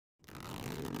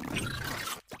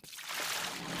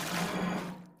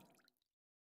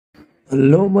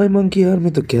Hello my monkey army.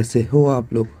 तो कैसे हो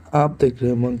आप लोग? आप देख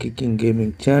रहे हैं मंकी किंग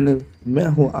गेमिंग चैनल। मैं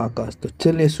हूं आकाश। तो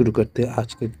चलिए शुरू करते हैं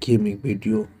आज का gaming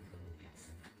video.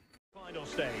 Final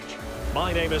stage.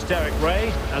 My name is Derek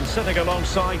Ray, and sitting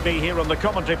alongside me here on the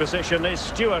commentary position is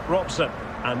Stuart Robson.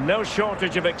 And no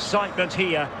shortage of excitement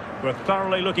here. We're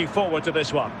thoroughly looking forward to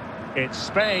this one. It's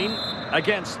Spain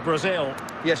against Brazil.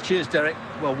 Yes, cheers, Derek.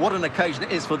 Well, what an occasion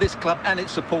it is for this club and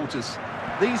its supporters.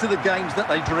 These are the games that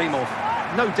they dream of.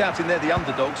 No doubting they're the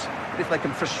underdogs, but if they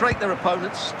can frustrate their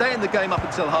opponents, stay in the game up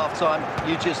until half-time,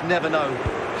 you just never know.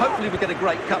 Hopefully we get a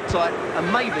great cup tie,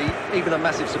 and maybe even a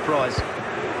massive surprise.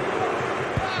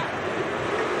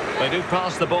 They do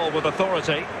pass the ball with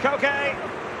authority. Koke!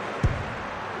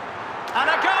 And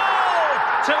a goal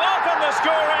to open the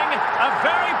scoring. A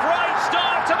very bright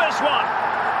start to this one.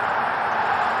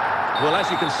 Well,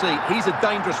 as you can see, he's a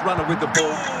dangerous runner with the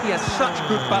ball. He has such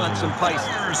good balance and pace.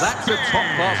 That's a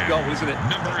top-class goal, isn't it?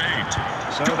 Number 8.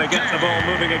 So they get the ball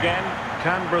moving again.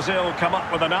 Can Brazil come up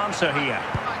with an answer here?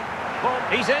 Well,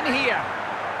 he's in here.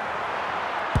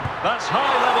 That's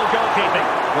high-level goalkeeping.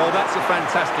 Well, that's a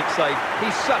fantastic save.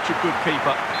 He's such a good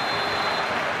keeper.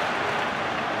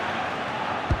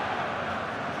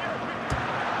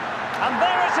 And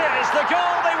there it is, the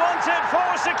goal they wanted for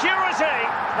security.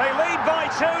 They lead by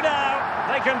 2 now.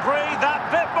 They can breathe that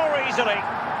bit more easily.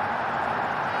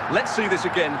 Let's see this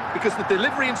again, because the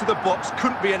delivery into the box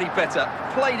couldn't be any better.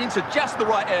 Played into just the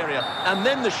right area, and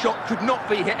then the shot could not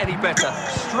be hit any better.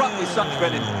 Struck with such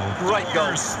venom. Great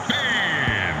goal.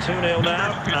 2-0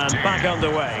 now, and back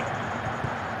underway.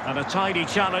 And a tidy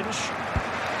challenge.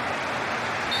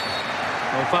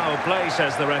 Well, foul play,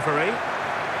 says the referee.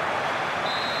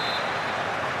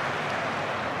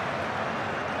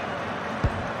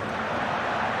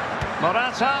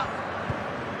 Morata.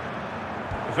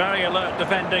 Very alert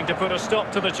defending to put a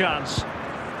stop to the chance.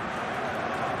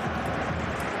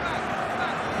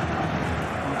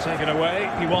 Taken away,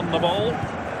 he won the ball.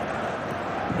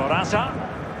 Morata.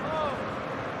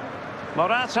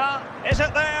 Morata, is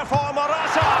it there for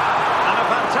Morata? And a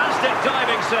fantastic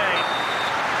diving save.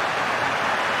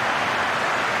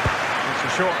 It's a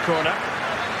short corner.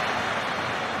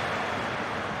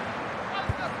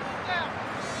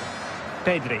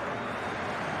 Pedri.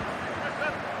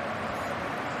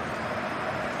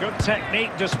 Good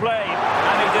technique displayed,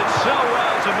 and he did so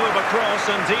well to move across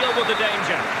and deal with the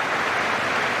danger.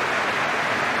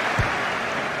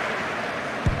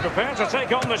 Prepared to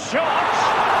take on the shot.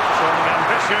 Showing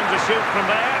ambition to shoot from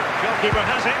there. Goalkeeper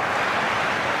has it.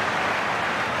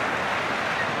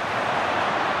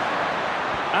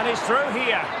 And he's through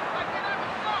here.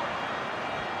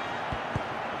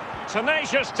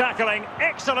 Tenacious tackling,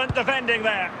 excellent defending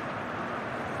there.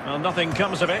 Well, nothing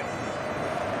comes of it.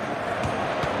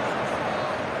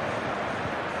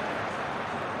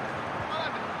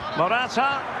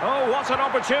 Morata, oh, what an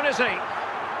opportunity.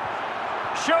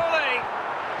 Surely.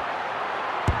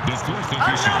 The fourth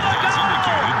official has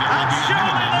indicated there will be a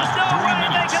Surely minimum there's of no 3 way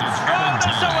they minutes can of throw added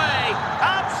this time. away.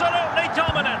 Absolutely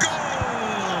dominant.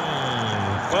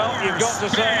 Well, you've got to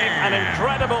say, an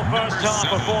incredible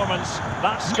first-half performance.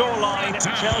 That scoreline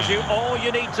tells you all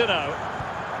you need to know.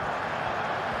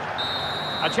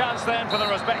 A chance then for the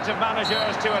respective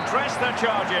managers to address their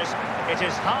charges. It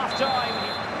is half-time.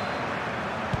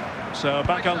 So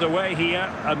back underway here,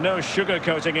 and no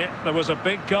sugarcoating it. There was a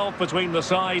big gulf between the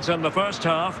sides in the first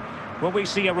half. Will we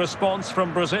see a response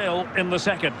from Brazil in the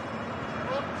second?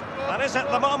 That is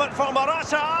at the moment for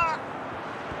Morata.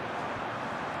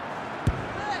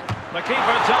 The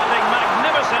keeper diving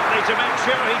magnificently to make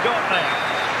sure he got there.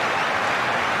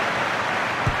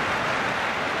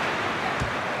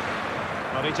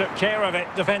 Well, he took care of it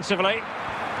defensively.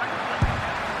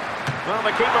 Well,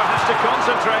 the keeper has to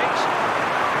concentrate.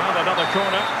 And another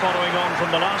corner following on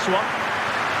from the last one.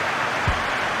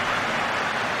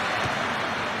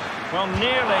 Well,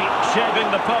 nearly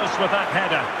shaving the post with that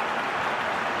header.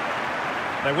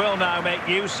 They will now make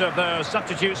use of the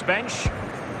substitutes bench.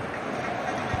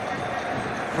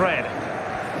 Fred.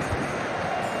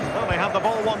 Well, they have the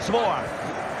ball once more.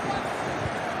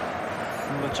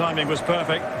 And the timing was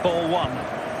perfect. Ball one.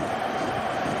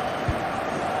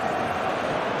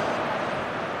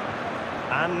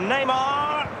 And Neymar.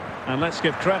 And let's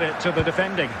give credit to the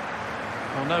defending.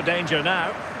 Well, no danger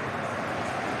now.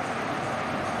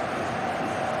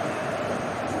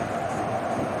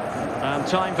 And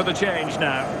time for the change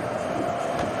now.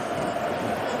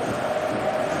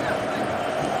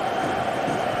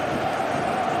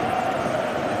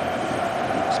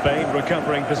 Spain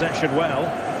recovering possession well.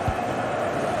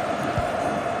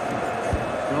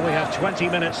 Well, we have 20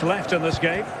 minutes left in this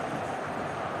game.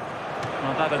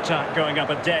 Well, that attack going up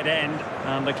a dead end,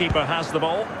 and the keeper has the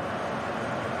ball.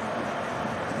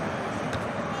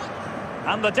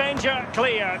 And the danger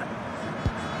cleared.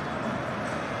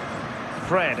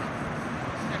 Fred.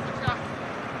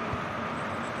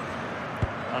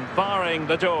 And barring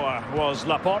the door was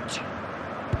Laporte.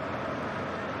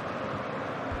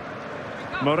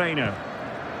 Moreno.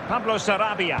 Pablo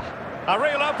Sarabia. A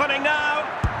real opening now.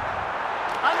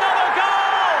 Another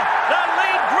goal! The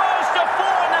lead grows to 4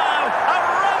 now. A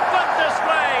rampant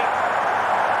display.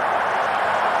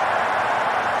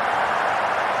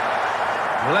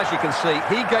 Well, as you can see,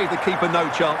 he gave the keeper no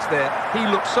chance there. He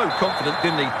looked so confident,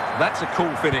 didn't he? That's a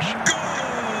cool finish.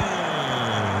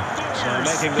 So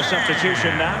making the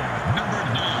substitution now.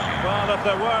 Well, if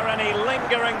there were any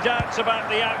lingering doubts about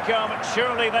the outcome,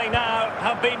 surely they now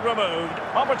have been removed.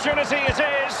 Opportunity it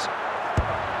is.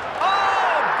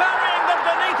 Oh, burying them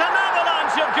beneath an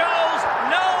avalanche of goals.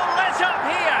 No let up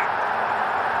here.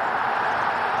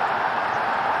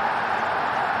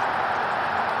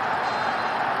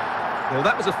 Well,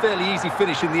 that was a fairly easy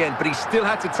finish in the end, but he still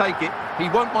had to take it. He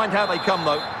won't mind how they come,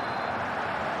 though.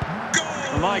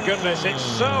 My goodness, it's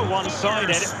so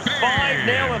one-sided.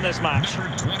 5-0 in this match.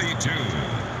 Number 22.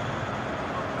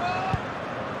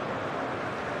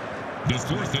 The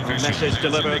fourth official. Message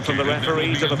delivered from the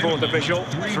referee to the fourth official.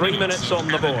 3 minutes on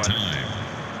the board.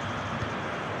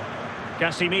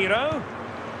 Casemiro.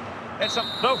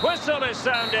 The whistle is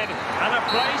sounded, and a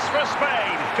place for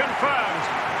Spain confirmed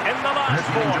in the last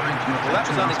 4. Well, that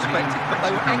was unexpected, but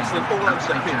they were excellent all over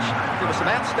the pitch. There were some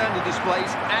outstanding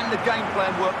displays, and the game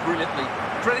plan worked brilliantly.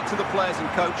 Credit to the players and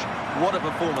coach. What a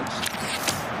performance.